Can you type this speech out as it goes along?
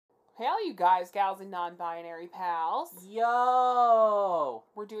Hey, all you guys, gals, and non-binary pals. Yo!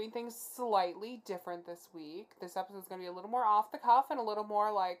 We're doing things slightly different this week. This episode's going to be a little more off the cuff and a little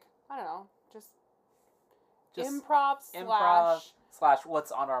more like, I don't know, just improv slash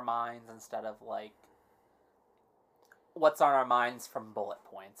what's on our minds instead of like what's on our minds from bullet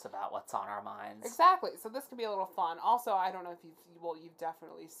points about what's on our minds. Exactly. So this could be a little fun. Also, I don't know if you've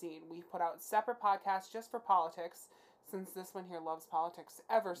definitely seen, we put out separate podcasts just for politics, since this one here loves politics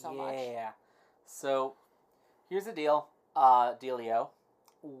ever so much. Yeah. So, here's the deal, dealio.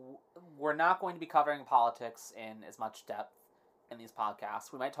 We're not going to be covering politics in as much depth in these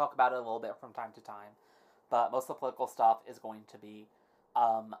podcasts. We might talk about it a little bit from time to time, but most of the political stuff is going to be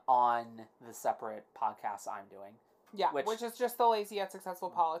on the separate podcasts I'm doing. Yeah, which is just the lazy yet successful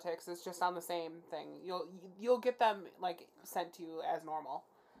politics. It's just on the same thing. You'll get them like sent to you as normal.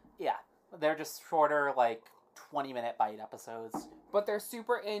 Yeah, they're just shorter, like 20-minute bite episodes. But they're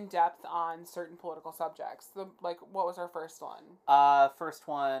super in depth on certain political subjects. What was our first one? First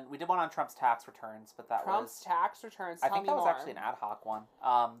one we did one on Trump's tax returns, but Trump's tax returns. I think that was actually an ad hoc one.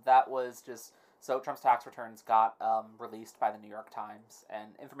 That was just so Trump's tax returns got released by the New York Times,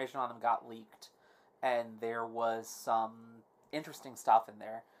 and information on them got leaked. And there was some interesting stuff in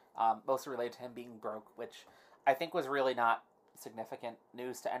there, mostly related to him being broke, which I think was really not significant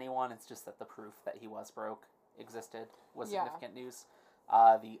news to anyone. It's just that the proof that he was broke existed was significant news.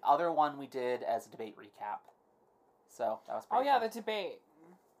 The other one we did as a debate recap. So that was pretty fun. The debate.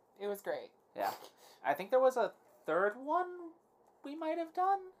 It was great. Yeah. I think there was a third one we might have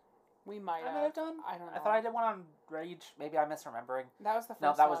done. I might have done. I don't know. I thought I did one on Rage. Maybe I'm misremembering. That was the first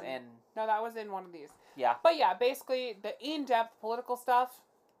one. No, that was in one of these. Yeah. But yeah, basically the in-depth political stuff,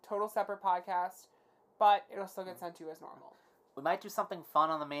 total separate podcast, but it'll still get sent to you as normal. We might do something fun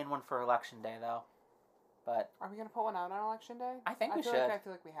on the main one for Election Day, though. But are we going to put one out on Election Day? I think we should. I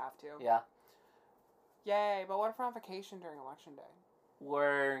feel like we have to. Yeah. Yay, but what if we're on vacation during Election Day?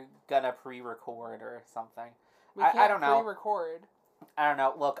 We're going to pre-record or something. I don't know. Pre-record. I don't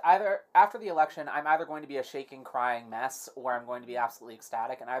know. Look, either after the election, I'm either going to be a shaking, crying mess, or I'm going to be absolutely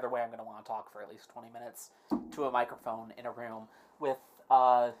ecstatic. And either way, I'm going to want to talk for at least 20 minutes to a microphone in a room with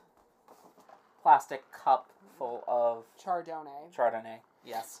a plastic cup full of Chardonnay.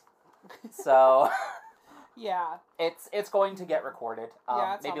 Yes. So yeah, it's going to get recorded.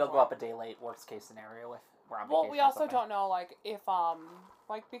 Maybe it'll go up a day late. Worst case scenario if we're on vacation. Well, we also don't know if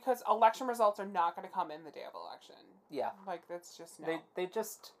because election results are not going to come in the day of election. Yeah. That's just no.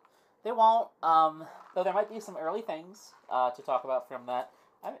 They won't. Though there might be some early things to talk about from that.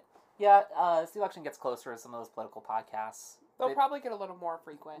 As the election gets closer, some of those political podcasts they'll probably get a little more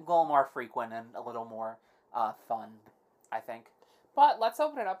frequent. A little more frequent and a little more fun, I think. But let's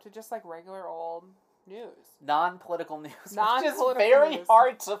open it up to just like regular old news. Non-political news, which is very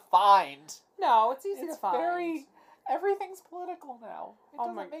hard to find. No, it's easy to find. Everything's political now. It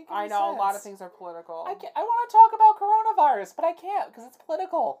doesn't make any sense. I know, a lot of things are political. I want to talk about coronavirus, but I can't because it's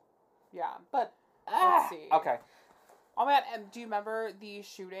political. Yeah. But, let's see. Okay. Oh man, do you remember the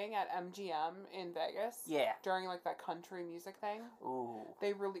shooting at MGM in Vegas? Yeah. During that country music thing? Ooh.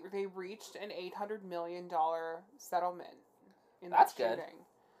 They reached an $800 million settlement in that shooting. Good.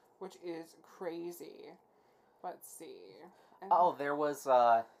 Which is crazy. Let's see. There was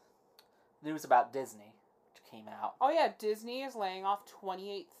news about Disney. Came out. Oh yeah, Disney is laying off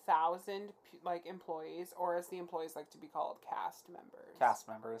 28,000 employees, or as the employees like to be called, cast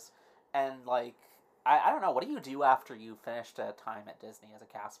members. And I don't know, what do you do after you finished a time at Disney as a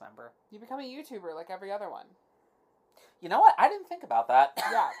cast member? You become a YouTuber like every other one. You know what? I didn't think about that.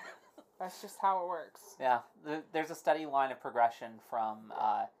 Yeah, that's just how it works. Yeah, there's a steady line of progression from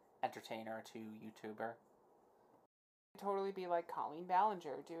entertainer to YouTuber. Totally be like Colleen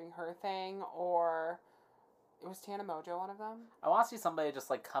Ballinger doing her thing, or it was Tana Mojo one of them. I want to see somebody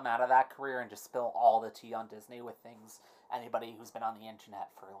just come out of that career and just spill all the tea on Disney with things anybody who's been on the internet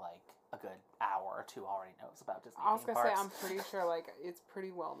for a good hour or two already knows about Disney. I was going to say, I'm pretty sure it's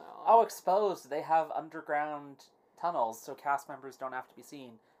pretty well known. Oh, Exposed. They have underground tunnels so cast members don't have to be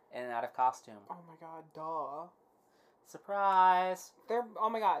seen in and out of costume. Oh my god, duh. Surprise. Oh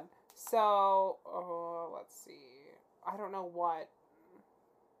my god. So, let's see. I don't know what.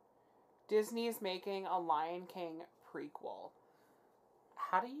 Disney is making a Lion King prequel.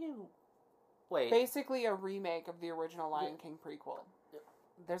 How do you... Wait. Basically a remake of the original Lion King prequel.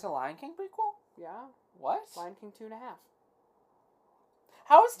 There's a Lion King prequel? Yeah. What? Lion King 2.5.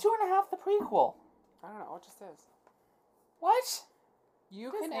 How is 2.5 the prequel? I don't know. It just is. What?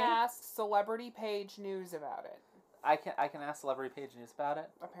 You can ask Celebrity Page News about it. I can ask Celebrity Page News about it?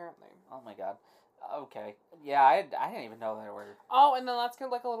 Apparently. Oh my god. Okay. Yeah, I didn't even know there were... Oh, and then let's get,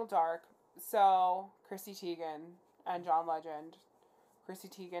 like, a little dark. So, Chrissy Teigen and John Legend. Chrissy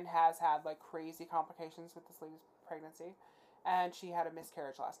Teigen has had, like, crazy complications with this lady's pregnancy. And she had a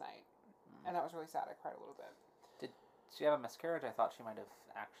miscarriage last night. And that was really sad. I cried a little bit. Did she have a miscarriage? I thought she might have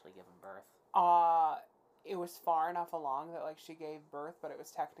actually given birth. It was far enough along that, like, she gave birth, but it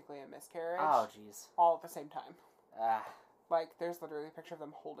was technically a miscarriage. Oh, jeez. All at the same time. Ah. Like, there's literally a picture of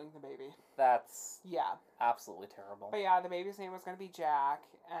them holding the baby. That's... Yeah. absolutely terrible. But yeah, the baby's name was going to be Jack,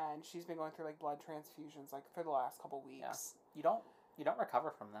 and she's been going through, like, blood transfusions, like, for the last couple weeks. Yeah. You don't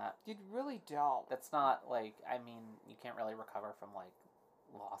recover from that. You really don't. That's not, like, I mean, you can't really recover from, like,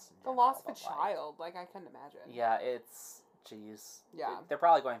 loss in general. The loss of a child, like, I couldn't imagine. Yeah, it's... jeez. Yeah. They're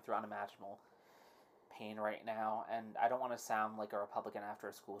probably going through unimaginable pain right now, and I don't want to sound like a Republican after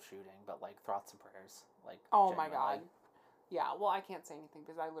a school shooting, but, like, thoughts and prayers. Like, oh my god. Yeah, well, I can't say anything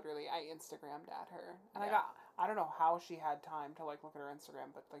because I Instagrammed at her. And yeah. I don't know how she had time to, like, look at her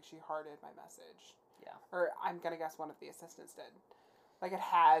Instagram, but, like, she hearted my message. Yeah. Or I'm going to guess one of the assistants did. Like, it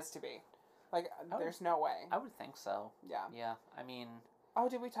has to be. Like, there's no way. I would think so. Yeah. Yeah, I mean... oh,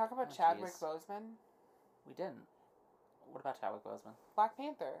 did we talk about Chadwick Boseman? We didn't. What about Chadwick Boseman? Black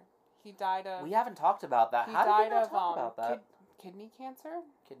Panther. He died of... we haven't talked about that. How did we not talk about that? Kidney cancer?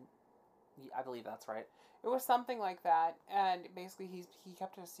 I believe that's right. It was something like that, and basically he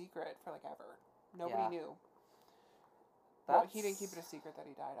kept it a secret for, like, ever. Nobody knew. Well, he didn't keep it a secret that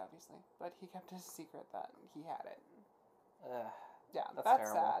he died, obviously, but he kept it a secret that he had it. Yeah, that's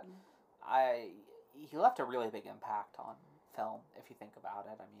terrible. Sad. He left a really big impact on film, if you think about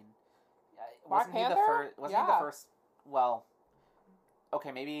it. I mean, Black Panther? Wasn't he the first? Well,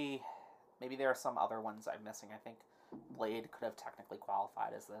 okay, maybe there are some other ones I'm missing. I think Blade could have technically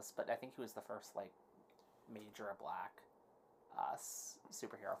qualified as this, but I think he was the first, like, major black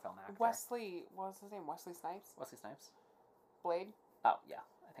superhero film actor. What was his name? Wesley Snipes? Wesley Snipes? Blade? Oh, yeah,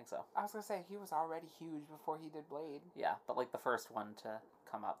 I think so. I was going to say, he was already huge before he did Blade. Yeah, but, like, the first one to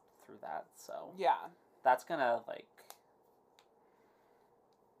come up through that, so... yeah. That's gonna, like...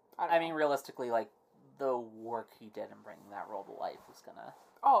 I mean, realistically, like, the work he did in bringing that role to life is gonna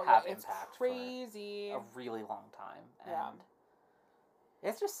have impact crazy. for a really long time. And yeah.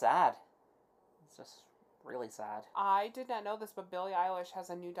 It's just sad. It's just really sad. I did not know this, but Billie Eilish has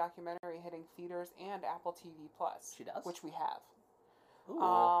a new documentary hitting theaters and Apple TV+. She does? Which we have. Ooh,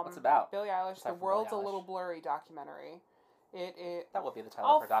 what's it about? Billie Eilish, The World's a Little Blurry documentary. That would be the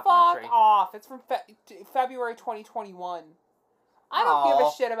title of her documentary. Fuck off. It's from February 2021. I don't give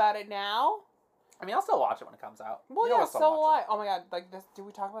a shit about it now. I mean, I'll still watch it when it comes out. Well, yeah, so will I. Oh my god, like this. Did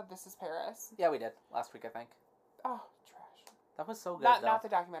we talk about This Is Paris? Yeah, we did last week, I think. Oh, trash. That was so good. Not the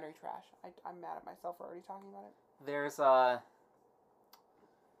documentary trash. I'm mad at myself for already talking about it. There's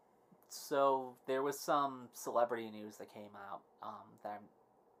so there was some celebrity news that came out.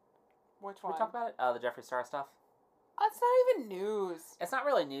 Which one? Did we talk about it? The Jeffree Star stuff. It's not even news. It's not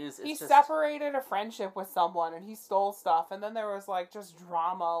really news. He separated a friendship with someone and he stole stuff, and then there was, like, just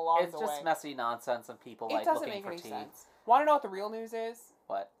drama along the way. It's just messy nonsense and people, like, looking for tea. It doesn't make any sense. Want to know what the real news is?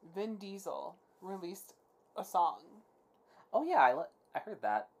 What? Vin Diesel released a song. Oh, yeah, I heard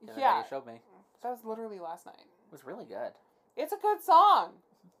that. The other day you showed me. That was literally last night. It was really good. It's a good song.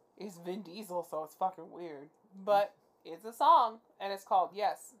 It's Vin Diesel, so it's fucking weird. But it's a song, and it's called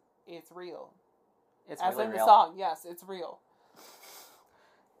Yes, It's Real. It's as really in real. The song, yes, it's real.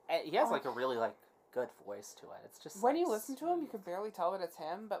 And he has, like, a really, like, good voice to it. It's just when you listen to him, you can barely tell that it's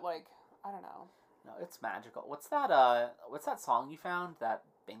him, but, like, I don't know. No, it's magical. What's that song you found? That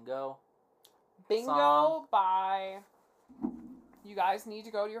Bingo song? By... You guys need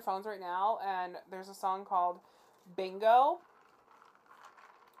to go to your phones right now, and there's a song called Bingo,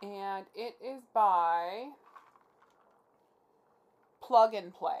 and it is by Plug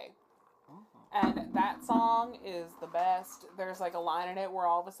and Play. And that song is the best. There's, like, a line in it where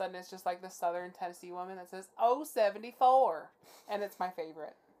all of a sudden it's just, like, this Southern Tennessee woman that says, "Oh, 74." And it's my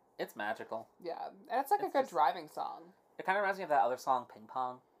favorite. It's magical. Yeah. And it's, like, a good driving song. It kind of reminds me of that other song, Ping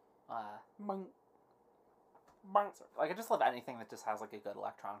Pong. Bunk. Like, I just love anything that just has, like, a good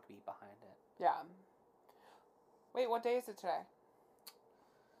electronic beat behind it. Yeah. Wait, what day is it today?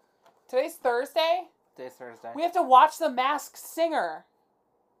 Today's Thursday? Today's Thursday. We have to watch The Masked Singer.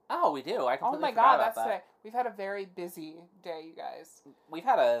 Oh, we do. I completely forgot about that's that. Today. We've had a very busy day, you guys. We've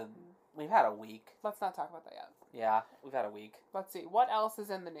had a week. Let's not talk about that yet. Yeah, we've had a week. Let's see. What else is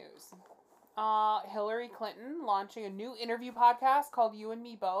in the news? Hillary Clinton launching a new interview podcast called You and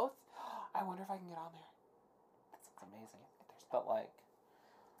Me Both. I wonder if I can get on there. That sounds amazing. But, like,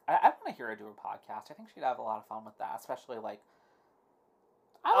 I want to hear her do a podcast. I think she'd have a lot of fun with that, especially, like,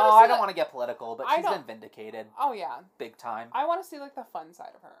 I don't want to get political, but she's been vindicated. Oh, yeah. Big time. I want to see, like, the fun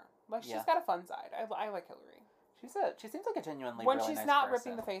side of her. Like, she's got a fun side. I like Hillary. She seems like a genuinely when really she's nice not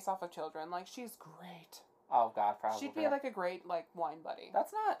person. ripping the face off of children, like, she's great. Oh, God, probably. She'd be, like, a great, like, wine buddy.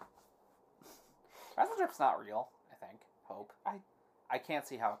 That's not... Razzle Drip's not real, I think. Hope. I can't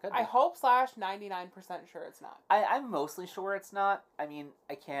see how it could be. I hope /99% sure it's not. I'm mostly sure it's not. I mean,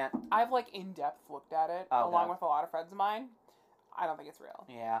 I can't... I've, like, in-depth looked at it, along with a lot of friends of mine. I don't think it's real.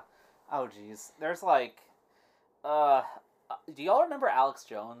 Yeah. Oh, jeez. There's, like... do y'all remember Alex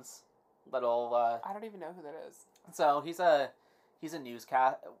Jones? Little, I don't even know who that is. So, he's a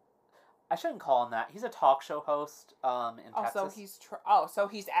newscast... I shouldn't call him that. He's a talk show host, in Texas. So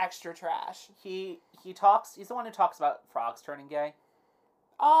he's extra trash. He talks... He's the one who talks about frogs turning gay.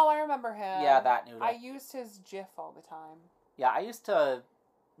 Oh, I remember him. Yeah, that noodle. I used his GIF all the time. Yeah, I used to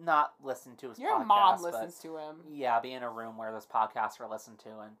not listen to his podcast. Your mom listens to him. Yeah, be in a room where those podcasts are listened to,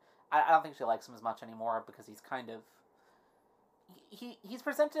 and I don't think she likes him as much anymore because he's kind of... He's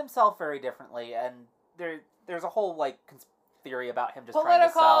presented himself very differently, and there's a whole, like, theory about him just trying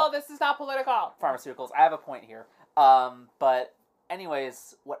to sell... This is not political! Pharmaceuticals. I have a point here. But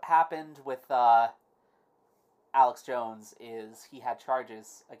anyways, what happened with... Alex Jones is he had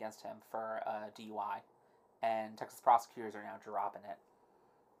charges against him for DUI, and Texas prosecutors are now dropping it.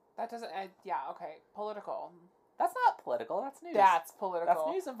 That doesn't... yeah, okay. Political. That's not political. That's news. That's political. That's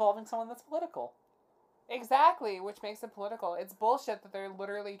news involving someone that's political. Exactly, which makes it political. It's bullshit that they're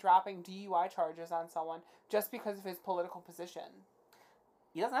literally dropping DUI charges on someone just because of his political position.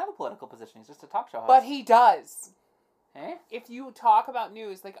 He doesn't have a political position. He's just a talk show host. But he does. Eh? If you talk about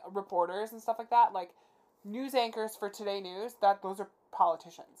news, like reporters and stuff like that, like... News anchors for Today News, those are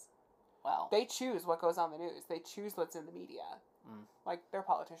politicians. Well. They choose what goes on the news. They choose what's in the media. Like, they're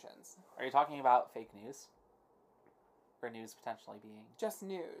politicians. Are you talking about fake news? Or news potentially being... Just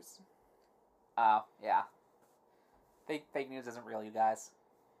news. Oh, yeah. Fake news isn't real, you guys.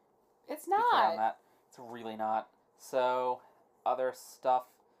 It's not. Be clear on that. It's really not. So, other stuff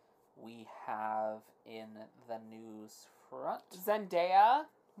we have in the news front. Zendaya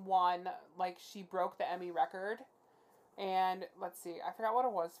won, like, she broke the Emmy record, and let's see, I forgot what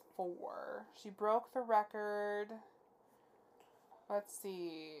it was for. She broke the record, let's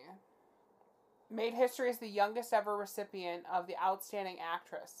see, made history as the youngest ever recipient of the Outstanding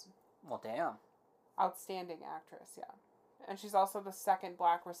Actress. Well, damn. Outstanding Actress, yeah. And she's also the second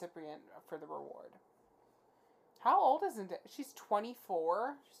black recipient for the reward. How old is Zendaya? She's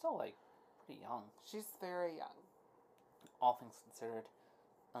 24. She's still, like, pretty young. She's very young. All things considered.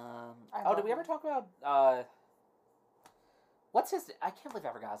 Did we ever talk about, what's his... I can't believe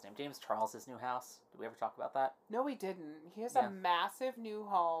I forgot his name. James Charles' new house. Did we ever talk about that? No, we didn't. He has a massive new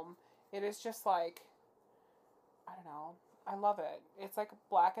home. It is just like... I don't know. I love it. It's like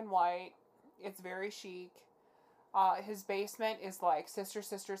black and white. It's very chic. His basement is like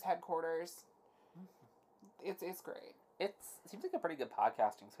Sister's headquarters. It's great. It seems like a pretty good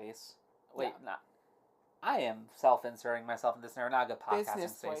podcasting space. Wait, yeah. I am self-inserting myself in this. Not a good podcasting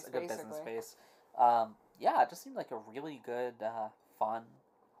space. A good business space. It just seemed like a really good, fun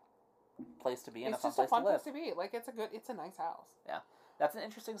place to be in. It's just a fun place to be. Like, it's a nice house. Yeah. That's an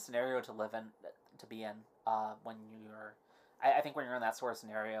interesting scenario to live in, to be in, when you're... I think when you're in that sort of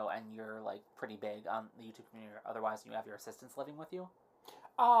scenario and you're, like, pretty big on the YouTube community, or otherwise you have your assistants living with you.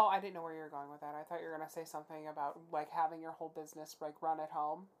 Oh, I didn't know where you were going with that. I thought you were going to say something about, like, having your whole business, like, run at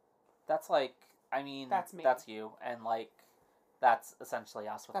home. That's, like... I mean, that's me. That's you, and like, that's essentially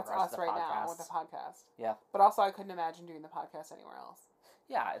us with the rest of the podcast. That's us right now with the podcast. Yeah. But also, I couldn't imagine doing the podcast anywhere else.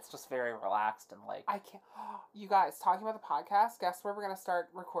 Yeah, it's just very relaxed and like... I can't... You guys, talking about the podcast, guess where we're going to start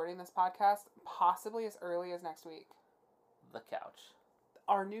recording this podcast? Possibly as early as next week. The couch.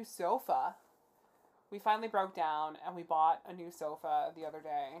 Our new sofa. We finally broke down, and we bought a new sofa the other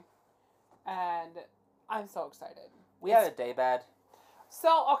day. And I'm so excited. We had a daybed.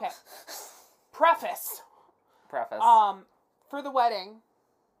 So, okay. Preface. For the wedding,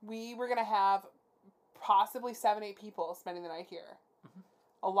 we were going to have possibly 7-8 people spending the night here. Mm-hmm.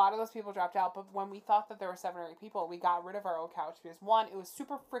 A lot of those people dropped out, but when we thought that there were 7 or 8 people, we got rid of our old couch because, one, it was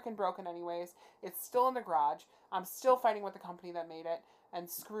super freaking broken anyways. It's still in the garage. I'm still fighting with the company that made it, and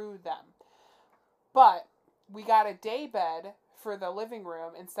screw them. But we got a day bed for the living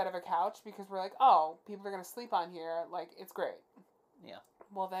room instead of a couch because we're like, oh, people are going to sleep on here. Like, it's great. Yeah.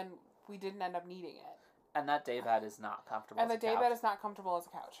 Well, then we didn't end up needing it. And that daybed is not comfortable as a couch. And the daybed is not comfortable as a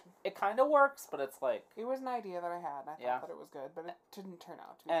couch. It kind of works, but it's like... It was an idea that I had, and I thought that it was good, but it didn't turn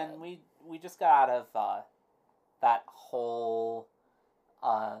out to be good. And we just got out of that whole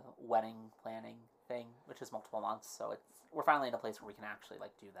wedding planning thing, which is multiple months, so we're finally in a place where we can actually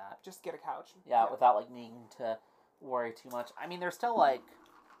like do that. Just get a couch. Yeah, without like needing to worry too much. I mean, there's still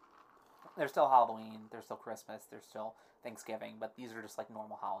Halloween, there's still Christmas, there's still Thanksgiving, but these are just like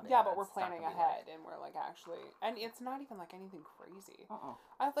normal holidays. Yeah, but we're planning ahead, and we're like actually, and it's not even like anything crazy.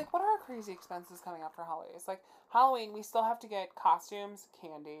 Like, what are our crazy expenses coming up for holidays? Like Halloween, we still have to get costumes,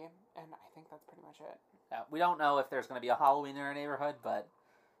 candy, and I think that's pretty much it. Yeah, we don't know if there's going to be a Halloween in our neighborhood, but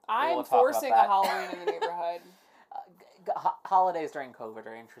I'm forcing a Halloween in the neighborhood. Holidays during COVID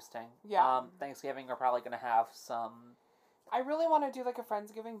are interesting. Yeah. Thanksgiving, we're probably going to have some. I really want to do like a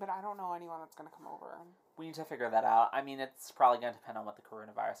Friendsgiving, but I don't know anyone that's going to come over. We need to figure that out. I mean, it's probably going to depend on what the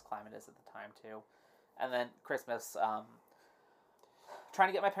coronavirus climate is at the time, too. And then Christmas, trying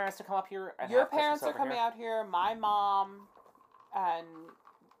to get my parents to come up here. And your parents are coming out here. My mom and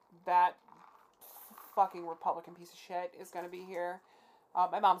that fucking Republican piece of shit is going to be here.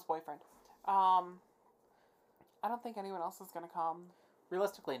 My mom's boyfriend. I don't think anyone else is going to come.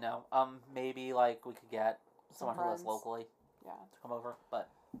 Realistically, no. Maybe, like, we could get someone who lives locally to come over. But,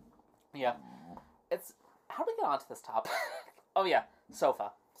 yeah. How do we get onto this topic? Oh, yeah.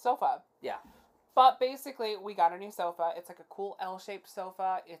 Sofa. Yeah. But basically, we got a new sofa. It's like a cool L-shaped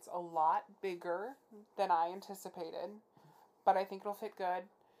sofa. It's a lot bigger than I anticipated. But I think it'll fit good.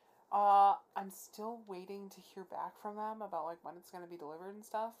 I'm still waiting to hear back from them about, like, when it's going to be delivered and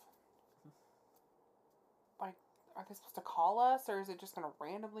stuff. Like, are they supposed to call us, or is it just going to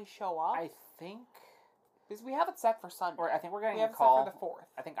randomly show up? I think... Because we have it set for Sunday. Or I think we're getting a call. We have it set for the 4th.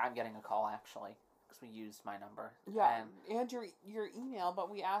 I think I'm getting a call, actually, because we used my number. Yeah, and your email,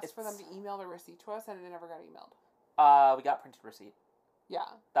 but we asked for them to email the receipt to us, and it never got emailed. We got printed receipt. Yeah.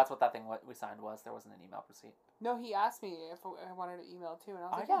 That's what that thing we signed was. There wasn't an email receipt. No, he asked me if I wanted to email too, and I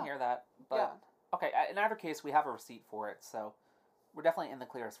was like, I didn't hear that. But, okay, in either case, we have a receipt for it, so we're definitely in the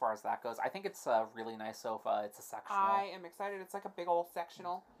clear as far as that goes. I think it's a really nice sofa. It's a sectional. I am excited. It's like a big old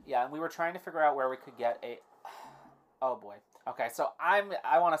sectional. Yeah, and we were trying to figure out where we could get a... Oh, boy. Okay, so I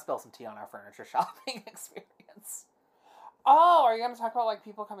want to spill some tea on our furniture shopping experience. Oh, are you going to talk about, like,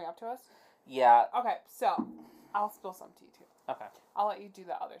 people coming up to us? Yeah. Okay, so I'll spill some tea, too. Okay. I'll let you do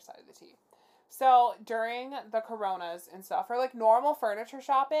the other side of the tea. So, during the coronas and stuff, for, like, normal furniture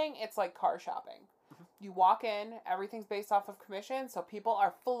shopping, it's like car shopping. You walk in, everything's based off of commission, so people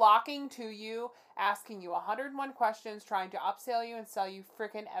are flocking to you, asking you 101 questions, trying to upsell you and sell you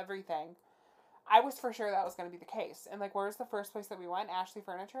freaking everything. I was for sure that was going to be the case. And, like, where's the first place that we went? Ashley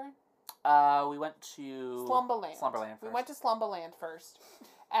Furniture? We went to... Slumberland first. We went to Slumberland first.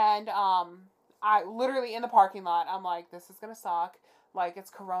 And, I literally, in the parking lot, I'm like, this is going to suck. Like, it's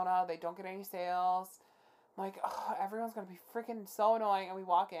Corona. They don't get any sales. I'm like, oh, everyone's going to be freaking so annoying. And we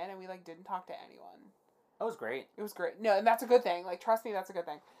walk in, and we, like, didn't talk to anyone. It was great. It was great. No, and that's a good thing. Like, trust me, that's a good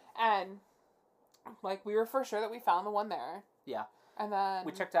thing. And, like, we were for sure that we found the one there. Yeah. And then...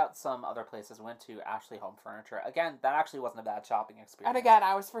 We checked out some other places. We went to Ashley Home Furniture. Again, that actually wasn't a bad shopping experience. And again,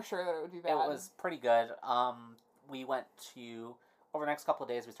 I was for sure that it would be bad. It was pretty good. We went to... Over the next couple of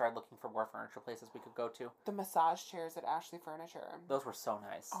days, we started looking for more furniture places we could go to. The massage chairs at Ashley Furniture. Those were so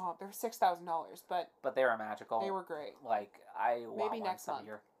nice. Oh, they're $6,000, but... But they were magical. They were great. Like, I want maybe one next some month.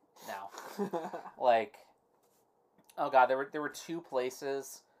 year now. Like... Oh god, there were two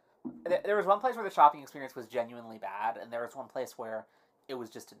places. There was one place where the shopping experience was genuinely bad, and there was one place where it was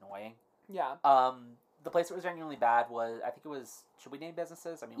just annoying. Yeah. The place that was genuinely bad was, I think it was, should we name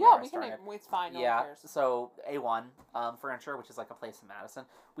businesses? I mean, yeah, we can name, it's fine, no one cares. So A1 Furniture, which is like a place in Madison.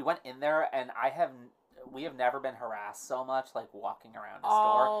 We went in there, and we have never been harassed so much, like walking around a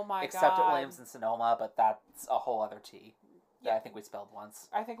store. Oh my god. Except at Williams and Sonoma, but that's a whole other tea. Yeah, I think we spelled once.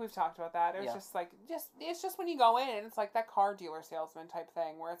 I think we've talked about that. It was just like, it's just when you go in, and it's like that car dealer salesman type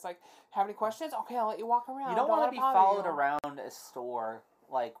thing, where it's like, have any questions? Okay, I'll let you walk around. You don't want to be followed around a store,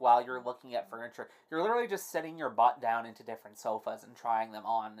 like, while you're looking at furniture. You're literally just sitting your butt down into different sofas and trying them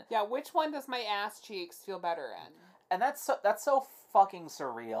on. Yeah, which one does my ass cheeks feel better in? And that's so fucking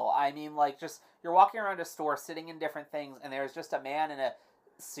surreal. I mean, like, just, you're walking around a store, sitting in different things, and there's just a man in a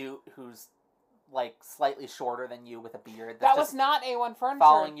suit who's like slightly shorter than you with a beard. That was not A1 Furniture.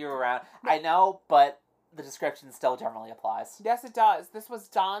 Following you around. I know, but the description still generally applies. Yes, it does. This was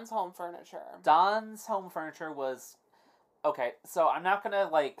Don's Home Furniture. Don's Home Furniture was... Okay, so I'm not gonna,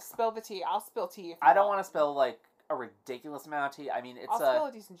 like... Spill the tea. I'll spill tea if you I don't want to spill, like, a ridiculous amount of tea. I mean, I'll spill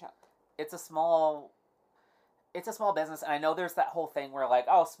a decent chunk. It's a small business, and I know there's that whole thing where, like,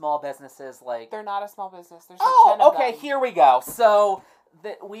 oh, small businesses, like... They're not a small business. There's like 10 of them. Here we go. So...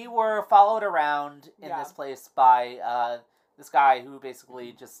 we were followed around in this place by this guy who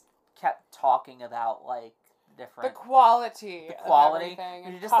basically just kept talking about, like, different... The quality. Of everything.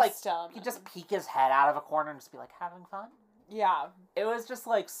 And just, custom. Like, he'd just peek his head out of a corner and just be like, having fun? Yeah. It was just,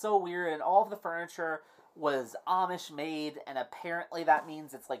 like, so weird, and all of the furniture was Amish made, and apparently that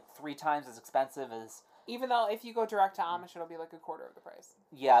means it's, like, 3 times as expensive as... Even though if you go direct to Amish, it'll be, like, a quarter of the price.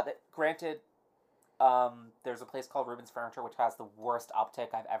 Yeah, granted, there's a place called Rubens Furniture, which has the worst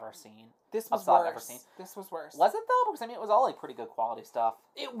uptick I've ever seen. This was worse. I've ever seen. This was worse. Was it, though? Because, I mean, it was all, like, pretty good quality stuff.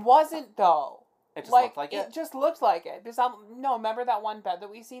 It wasn't, though. It just looked like it? It just looked like it. Because no, remember that one bed that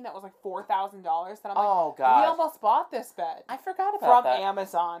we seen that was like $4,000? That I'm like, oh, God. We almost bought this bed. I forgot about that. From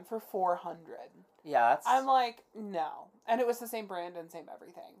Amazon for $400. Yeah, that's... I'm like, no. And it was the same brand and same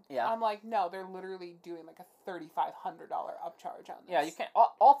everything. Yeah. I'm like, no, they're literally doing like a $3,500 upcharge on this. Yeah, you can't...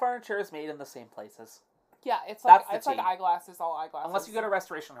 All furniture is made in the same places. Yeah, it's like eyeglasses, all eyeglasses. Unless you go to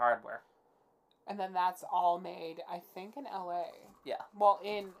Restoration Hardware. And then that's all made, I think, in LA. Yeah. Well,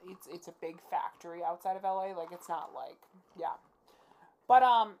 it's a big factory outside of LA. Like, it's not like, yeah. But,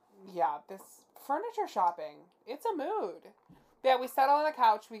 yeah, this furniture shopping, it's a mood. Yeah, we settled on the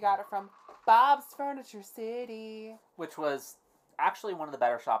couch. We got it from Bob's Furniture City. Which was actually one of the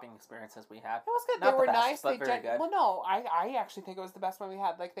better shopping experiences we had. It was good. They were nice. But very good. Well, no, I actually think it was the best one we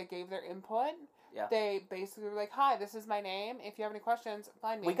had. Like, they gave their input. Yeah. They basically were like, hi, this is my name. If you have any questions,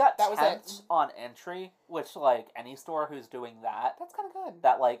 find me. We got that was it. on entry, which, like, any store who's doing that... That's kind of good.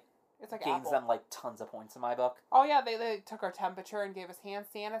 That, like, it's like gains them, like, tons of points in my book. Oh, yeah, they took our temperature and gave us hand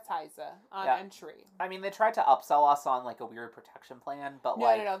sanitizer on entry. I mean, they tried to upsell us on, like, a weird protection plan, but,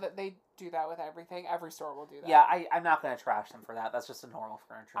 No, they do that with everything. Every store will do that. Yeah, I'm not going to trash them for that. That's just a normal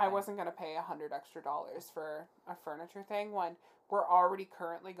furniture thing. I wasn't going to pay $100 extra for a furniture thing when we're already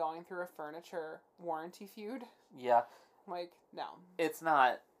currently going through a furniture warranty feud. Yeah. Like, no. It's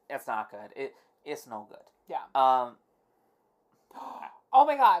not good. It's no good. Yeah. Oh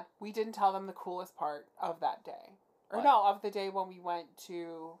my God, we didn't tell them the coolest part of that day. Or no, of the day when we went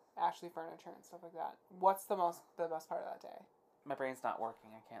to Ashley Furniture and stuff like that. What's the best part of that day? My brain's not working.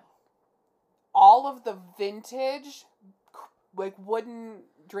 I can't. All of the vintage, like, wooden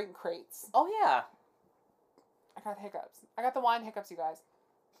drink crates. Oh, yeah. I got hiccups. I got the wine hiccups, you guys.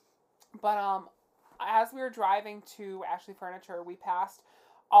 But, as we were driving to Ashley Furniture, we passed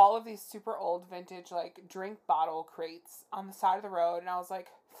all of these super old vintage, like, drink bottle crates on the side of the road. And I was like,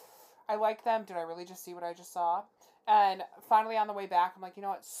 I like them. Did I really just see what I just saw? And finally on the way back, I'm like, you know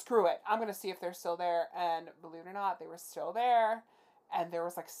what? Screw it. I'm going to see if they're still there. And believe it or not, they were still there. And there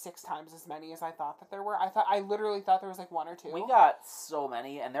was like 6 times as many as I thought that there were. I literally thought there was like 1 or 2. We got so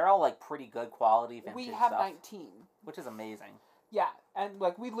many, and they're all like pretty good quality vintage We have stuff, 19. which is amazing. Yeah, and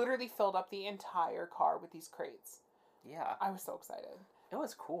like we literally filled up the entire car with these crates. Yeah. I was so excited. It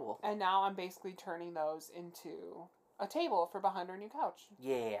was cool. And now I'm basically turning those into a table for behind our new couch.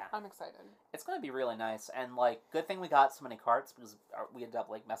 Yeah. I'm excited. It's going to be really nice. And, like, good thing we got so many carts because we ended up,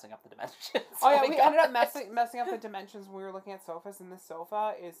 like, messing up the dimensions. Oh, yeah, we ended up messing up the dimensions when we were looking at sofas, and this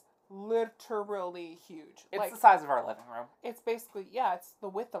sofa is literally huge. It's like, the size of our living room. It's basically, it's the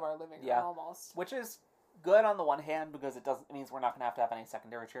width of our living room almost. Which is good on the one hand because it means we're not going to have any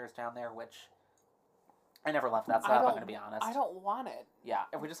secondary chairs down there, which... I never left that setup, I'm going to be honest. I don't want it. Yeah,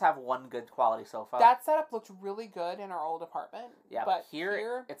 if we just have one good quality sofa. That setup looked really good in our old apartment. Yeah, but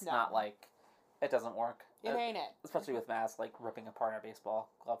here it's not like, it doesn't work. It ain't it. Especially with Mass, like, ripping apart our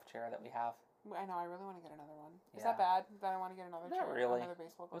baseball glove chair that we have. I know, I really want to get another one. Is that bad that I want to get another chair? Not really. Another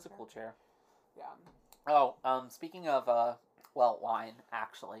baseball glove chair? It was a cool chair. Yeah. Oh, speaking of, wine,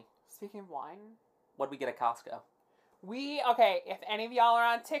 actually. Speaking of wine? What'd we get at Costco? If any of y'all are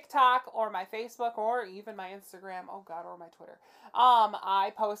on TikTok or my Facebook or even my Instagram, or my Twitter,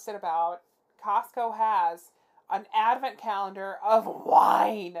 I posted about Costco has an advent calendar of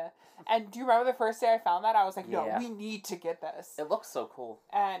wine. And do you remember the first day I found that? I was like, no, we need to get this. It looks so cool.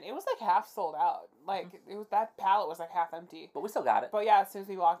 And it was like half sold out. Like, that pallet was like half empty. But we still got it. But yeah, as soon as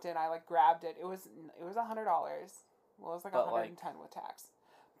we walked in, I like grabbed it. It was $100. Well, it was like $110 with tax.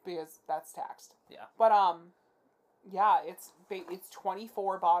 Because that's taxed. Yeah. But, yeah, it's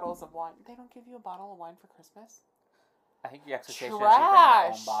 24 bottles of wine. They don't give you a bottle of wine for Christmas? I think the expectation is you bring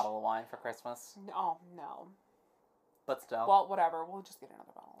your own bottle of wine for Christmas. No, no. But still. Well, whatever. We'll just get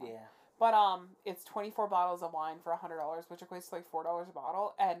another bottle of wine. Yeah. But, it's 24 bottles of wine for $100, which equates to like $4 a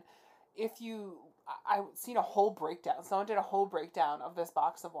bottle. And if you... I've seen a whole breakdown. Someone did a whole breakdown of this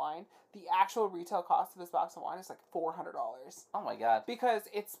box of wine. The actual retail cost of this box of wine is like $400. Oh my god. Because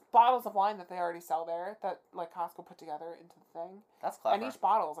it's bottles of wine that they already sell there that like Costco put together into the thing. That's clever. And each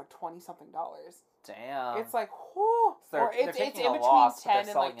bottle is like $20-something. Damn. It's like, whoo. So it's in between $10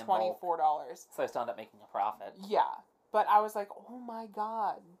 and like $24. So they still end up making a profit. Yeah. But I was like, oh my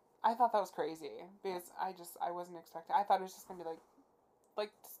god. I thought that was crazy. Because I wasn't expecting. I thought it was just going to be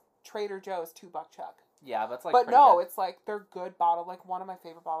like Trader Joe's $2 chuck. Yeah, but it's like. But no, good. it's like they're good bottle. Like one of my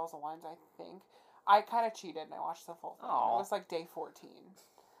favorite bottles of wines, I think. I kind of cheated and I watched the full thing. Aww. It was like day 14.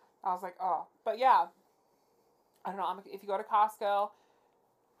 I was like, oh, but yeah. I don't know. If you go to Costco,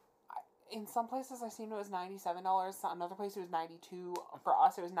 in some places I seen it was $97. Another place it was $92. For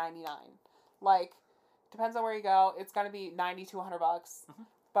us, it was $99. Like, depends on where you go. It's gonna be $90 to $100. Mm-hmm.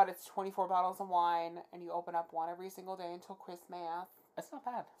 But it's 24 bottles of wine, and you open up one every single day until Christmas. It's not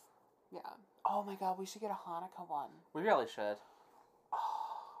bad. Yeah. Oh my god, we should get a Hanukkah one. We really should.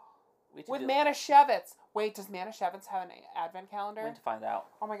 With Manischewitz. Wait, does Manischewitz have an advent calendar? We need to find out.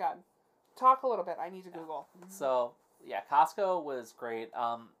 Oh my god. Talk a little bit. I need to Google. So, yeah, Costco was great.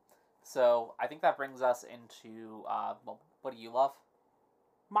 So, I think that brings us into, what do you love?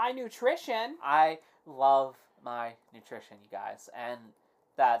 My nutrition. I love my nutrition, you guys. And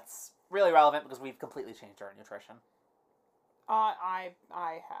that's really relevant because we've completely changed our nutrition. I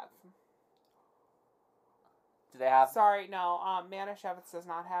have. Do they have? Sorry, no. Manischewitz does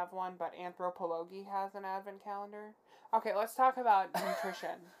not have one, but Anthropologie has an advent calendar. Okay, let's talk about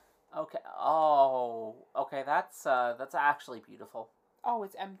nutrition. Okay. Oh, okay. That's actually beautiful. Oh,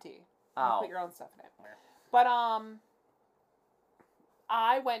 it's empty. Oh. You put your own stuff in it. But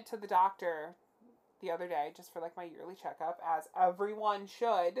I went to the doctor the other day just for like my yearly checkup, as everyone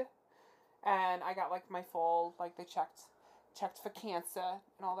should, and I got like my full, like they checked for cancer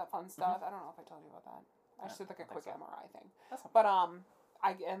and all that fun stuff. Mm-hmm. I don't know if I told you about that. I just did like a quick MRI thing. But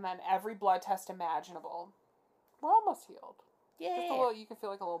and then every blood test imaginable. We're almost healed. Yeah. Just a little, you can feel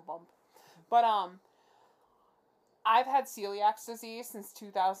like a little bump. But I've had celiac disease since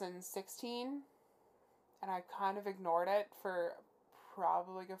 2016, and I kind of ignored it for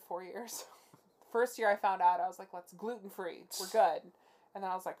probably a good 4 years. First year I found out, I was like, let's gluten-free. We're good. And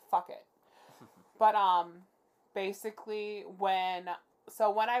then I was like, fuck it. But basically when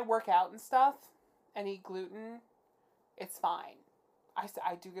I work out and stuff and eat gluten, it's fine.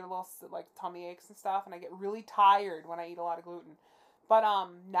 I do get a little like tummy aches and stuff, and I get really tired when I eat a lot of gluten. But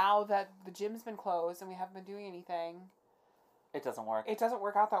now that the gym's been closed and we haven't been doing anything, it doesn't work. It doesn't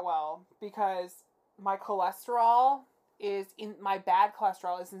work out that well because my cholesterol my bad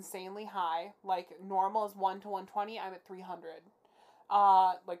cholesterol is insanely high. Like normal is 1 to 120. I'm at 300.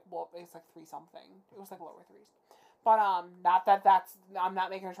 It's like 3 something. It was like lower threes. But I'm not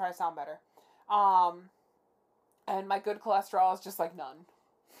making her try to sound better. And my good cholesterol is just like none.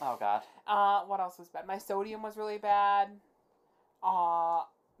 Oh god. What else was bad? My sodium was really bad.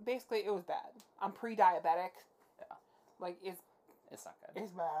 Basically it was bad. I'm pre-diabetic. Yeah. Like it's not good.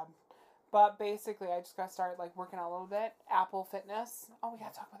 It's bad. But basically I just gotta start like working out a little bit. Apple Fitness. Oh, we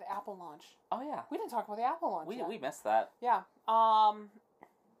gotta talk about the Apple launch. Oh yeah. We didn't talk about the Apple launch yet. We missed that. Yeah.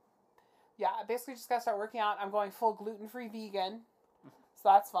 Yeah, I basically just gotta start working out. I'm going full gluten-free vegan. So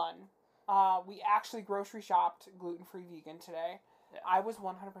that's fun. We actually grocery shopped gluten-free vegan today. Yeah. I was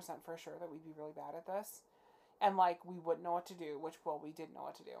 100% for sure that we'd be really bad at this. And, like, we wouldn't know what to do, we didn't know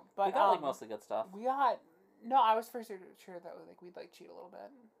what to do. But we got, like, mostly good stuff. I was for sure that, like, we'd, like, cheat a little bit.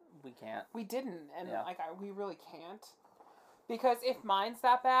 We can't. We didn't, and, we really can't. Because if mine's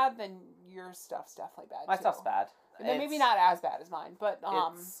that bad, then your stuff's definitely bad, My stuff's bad. And then maybe not as bad as mine, but,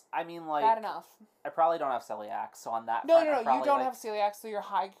 bad enough. I probably don't have celiac, so on that No, you don't have celiac, so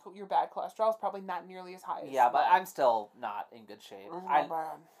your bad cholesterol is probably not nearly as high as but mine. I'm still not in good shape.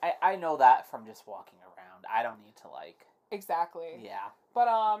 I know that from just walking around. I don't need to, like... Exactly. Yeah. But,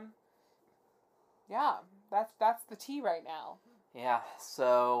 yeah, that's the tea right now. Yeah,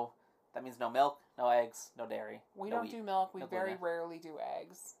 so that means no milk, no eggs, no dairy. We don't do milk. We very rarely do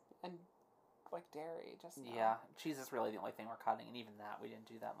eggs. And, like, dairy, just no. Yeah, cheese is really the only thing we're cutting, and even that, we didn't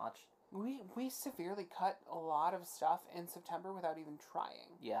do that much. We severely cut a lot of stuff in September without even trying.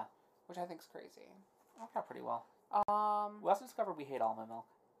 Yeah. Which I think is crazy. Worked out pretty well. We also discovered we hate almond milk.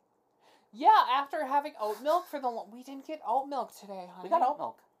 Yeah, after having oat milk we didn't get oat milk today, honey. We got oat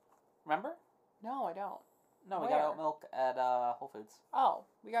milk. Remember? No, I don't. No, we got oat milk at Whole Foods. Oh,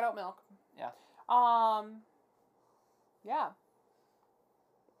 we got oat milk. Yeah. Yeah.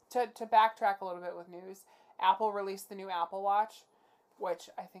 To backtrack a little bit with news, Apple released the new Apple Watch, which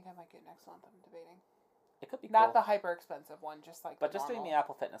I think I might get next month. I'm debating. It could be cool. Not the hyper expensive one, just like. But just doing the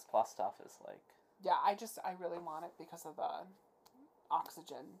Apple Fitness Plus stuff is like. Yeah, I really want it because of the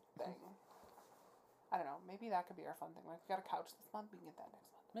oxygen thing. I don't know. Maybe that could be our fun thing. Like, we got a couch this month. We can get that next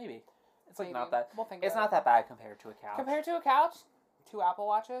month. Maybe. It's like not that. We'll think it's not that bad compared to a couch. Compared to a couch, 2 Apple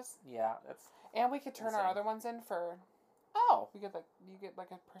Watches. Yeah, that's. And we could turn our other ones in for. Oh. You get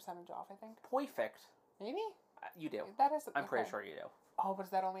like a percentage off, I think. Perfect. Maybe. You do. That is. I'm pretty sure you do. Oh, but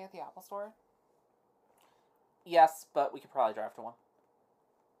is that only at the Apple Store? Yes, but we could probably drive to one.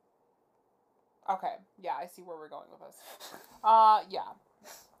 Okay, yeah, I see where we're going with this. Yeah.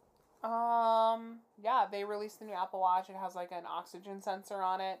 Yeah, they released the new Apple Watch. It has like an oxygen sensor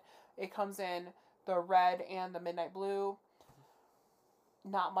on it. It comes in the red and the midnight blue.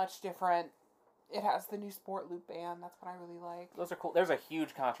 Not much different. It has the new Sport Loop band. That's what I really like. Those are cool. There's a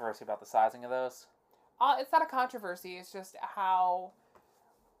huge controversy about the sizing of those. It's not a controversy. It's just how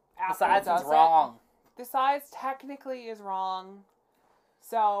Apple the size is wrong. The size technically is wrong.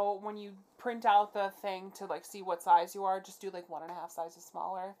 So when you print out the thing to like see what size you are, just do like 1.5 sizes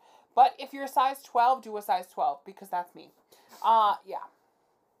smaller. But if you're a size 12, do a size 12 because that's me. Yeah.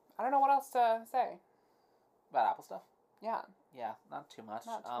 I don't know what else to say about Apple stuff. Yeah. Yeah, not too much.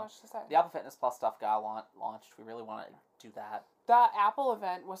 Not too much to say. The Apple Fitness Plus stuff got launched. We really want to do that. The Apple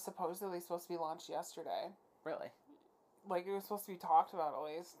event was supposed to be launched yesterday. Really? Like, it was supposed to be talked about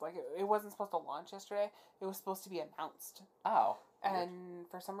at least. Like, it wasn't supposed to launch yesterday. It was supposed to be announced. Oh. And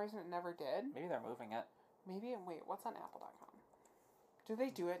for some reason it never did. Maybe they're moving it. Wait, what's on Apple.com? Did they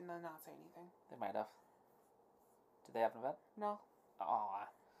do it and then not say anything? They might have. Did they have an event? No. Oh.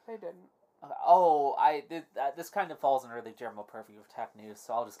 They didn't. Oh, this kind of falls under the general purview of tech news,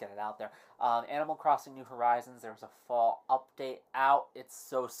 so I'll just get it out there. Animal Crossing New Horizons, there was a fall update out. It's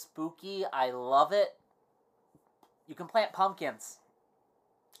so spooky. I love it. You can plant pumpkins.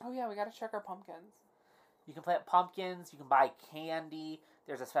 Oh yeah, we gotta check our pumpkins. You can plant pumpkins. You can buy candy.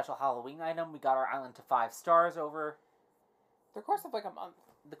 There's a special Halloween item. We got our island to 5 stars over the course of like a month.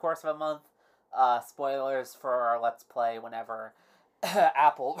 The course of a month. Spoilers for our Let's Play whenever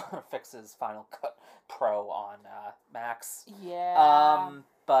Apple fixes Final Cut Pro on Macs. Yeah.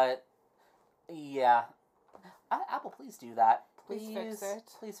 But yeah, Apple, please do that. Please fix it.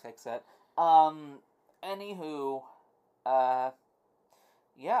 Please fix it. Anywho,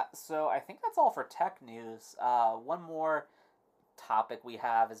 yeah. So I think that's all for tech news. One more topic we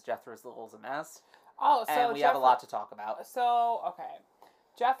have is Jethroe's Little's a Mess. Oh, so and we have a lot to talk about. So okay,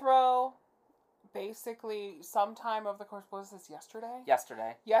 Jethroe. Basically, sometime over the course, what was this, yesterday?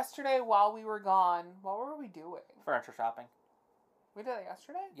 Yesterday, while we were gone, what were we doing? Furniture shopping. We did it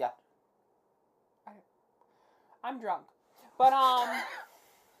yesterday? Yeah. I'm drunk. But,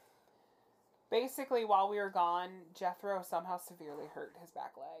 basically, while we were gone, Jethroe somehow severely hurt his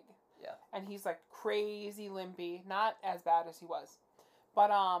back leg. Yeah. And he's, like, crazy limpy. Not as bad as he was. But,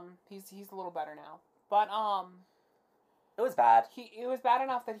 he's a little better now. But, it was bad. It was bad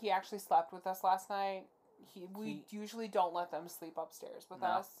enough that he actually slept with us last night. We usually don't let them sleep upstairs with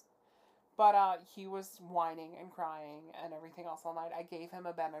us. But he was whining and crying and everything else all night. I gave him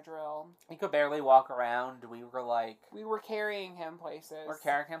a Benadryl. He could barely walk around. We were carrying him places.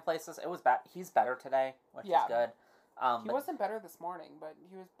 It was bad. He's better today, which is good. He wasn't better this morning, but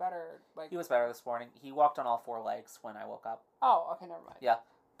he was better. He was better this morning. He walked on all 4 legs when I woke up. Oh, okay, never mind. Yeah,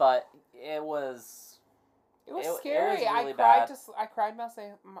 but it was... It was scary. It was really I cried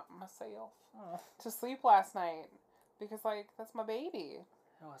myself to sleep last night because, like, that's my baby.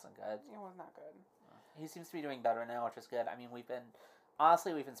 It wasn't good. It was not good. He seems to be doing better now, which is good. I mean, we've been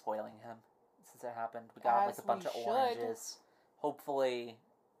spoiling him since it happened. We got him like a bunch of oranges. Hopefully,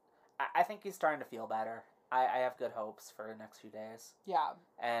 I think he's starting to feel better. I have good hopes for the next few days. Yeah.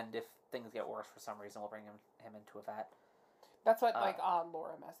 And if things get worse for some reason, we'll bring him into a vet. That's what,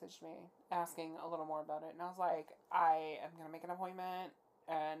 Laura messaged me, asking a little more about it. And I was like, I am going to make an appointment,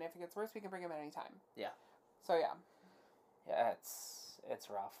 and if it gets worse, we can bring him at any time. Yeah. So, yeah. Yeah, it's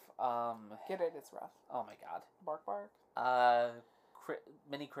rough. Get it, it's rough. Oh, my God. Bark, bark.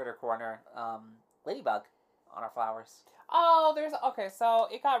 Mini Critter Corner, ladybug on our flowers. Oh, so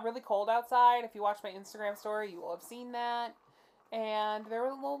it got really cold outside. If you watch my Instagram story, you will have seen that. And there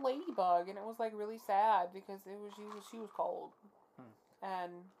was a little ladybug, and it was, like, really sad because she was cold.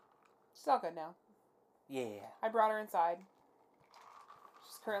 And she's all good now. Yeah. I brought her inside.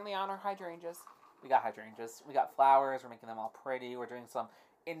 She's currently on her hydrangeas. We got hydrangeas. We got flowers. We're making them all pretty. We're doing some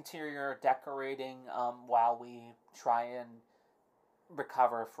interior decorating while we try and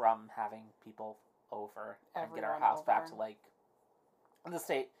recover from having people over and get our house back to, like, the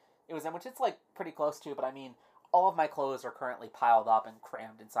state it was in, which it's, like, pretty close to, but I mean... All of my clothes are currently piled up and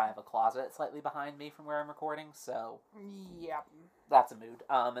crammed inside of a closet slightly behind me from where I'm recording, so... Yep. That's a mood.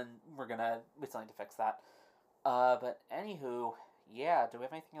 And we still need to fix that. But anywho, yeah, do we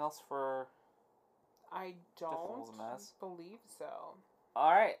have anything else for... I don't believe so.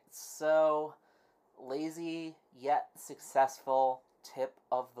 Alright, so... Lazy yet successful tip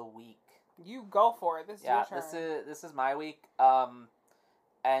of the week. You go for it. This is your turn. This is my week.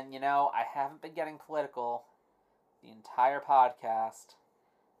 And, you know, I haven't been getting political... the entire podcast.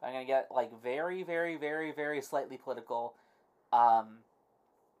 I'm going to get, like, very, very, very, very slightly political.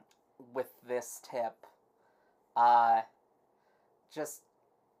 with this tip. Just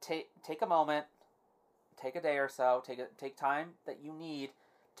take a moment, take a day or so, take time that you need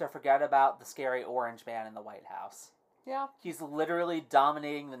to forget about the scary orange man in the White House. Yeah. He's literally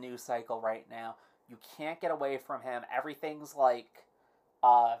dominating the news cycle right now. You can't get away from him. Everything's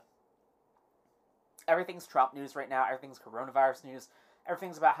everything's Trump news right now. Everything's coronavirus news.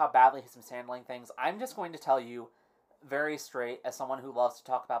 Everything's about how badly he's mishandling things. I'm just going to tell you very straight, as someone who loves to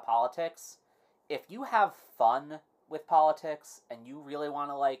talk about politics, if you have fun with politics and you really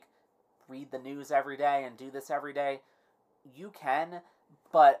want to, read the news every day and do this every day, you can,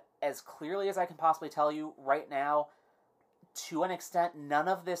 but as clearly as I can possibly tell you right now, to an extent, none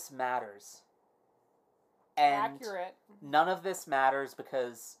of this matters. And accurate. None of this matters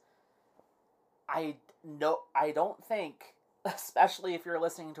because I don't think, especially if you're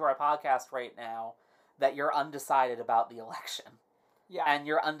listening to our podcast right now, that you're undecided about the election. Yeah. And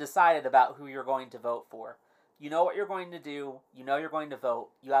you're undecided about who you're going to vote for. You know what you're going to do. You know you're going to vote.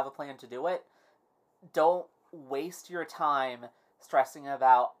 You have a plan to do it. Don't waste your time stressing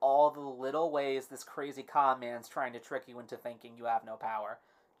about all the little ways this crazy con man's trying to trick you into thinking you have no power.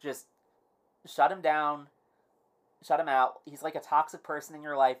 Just shut him down. Shut him out. He's like a toxic person in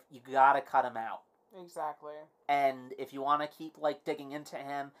your life. You gotta cut him out. Exactly. And if you want to keep, digging into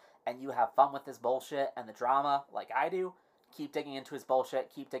him and you have fun with his bullshit and the drama, like I do, keep digging into his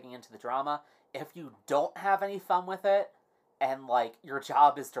bullshit, keep digging into the drama. If you don't have any fun with it, and, your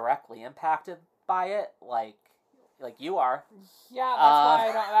job is directly impacted by it, like you are. Yeah,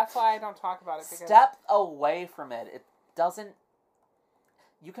 that's why I don't talk about it. Because... Step away from it. It doesn't...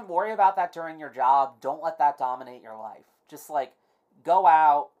 You can worry about that during your job. Don't let that dominate your life. Just, go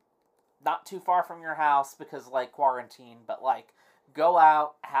out, not too far from your house because, quarantine, but, go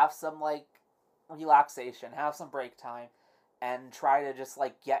out, have some, relaxation, have some break time, and try to just,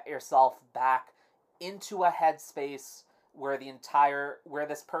 get yourself back into a headspace where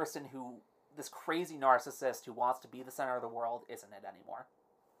this person this crazy narcissist who wants to be the center of the world isn't it anymore.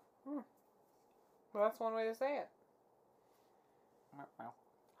 Well, that's one way to say it. Well.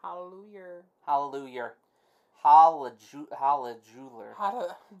 Hallelujah. Hallelujah. Holla jeweler.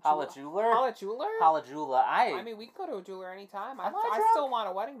 I mean, we can go to a jeweler anytime. I still want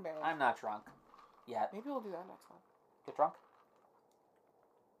a wedding band. I'm not drunk yet. Maybe we'll do that next one. Get drunk?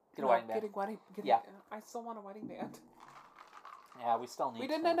 Get a wedding band. I still want a wedding band. Yeah, we still need We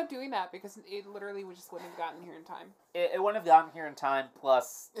didn't end up doing that because it literally we just wouldn't have gotten here in time. It wouldn't have gotten here in time,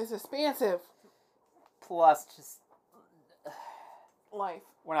 plus... It's expensive. Plus, just... Life.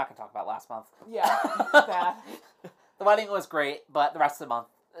 We're not going to talk about last month. Yeah, that. The wedding was great, but the rest of the month,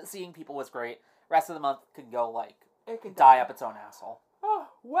 seeing people was great. Rest of the month could go, it can die up its own asshole. Oh,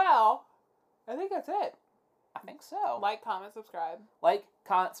 well, I think that's it. I think so. Like, comment, subscribe. Like,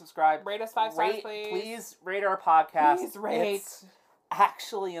 comment, subscribe. Rate us 5 stars, please. Please rate our podcast. Please rate. It's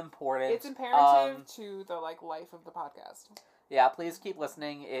actually important. It's imperative to the, life of the podcast. Yeah, please keep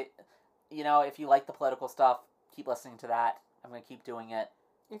listening. If you like the political stuff, keep listening to that. I'm going to keep doing it.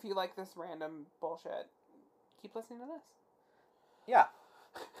 If you like this random bullshit, keep listening to this. Yeah.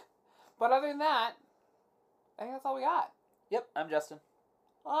 But other than that, I think that's all we got. Yep, I'm Justin.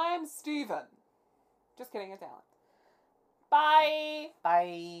 I'm Steven. Just kidding, it's Alan. Bye!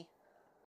 Bye.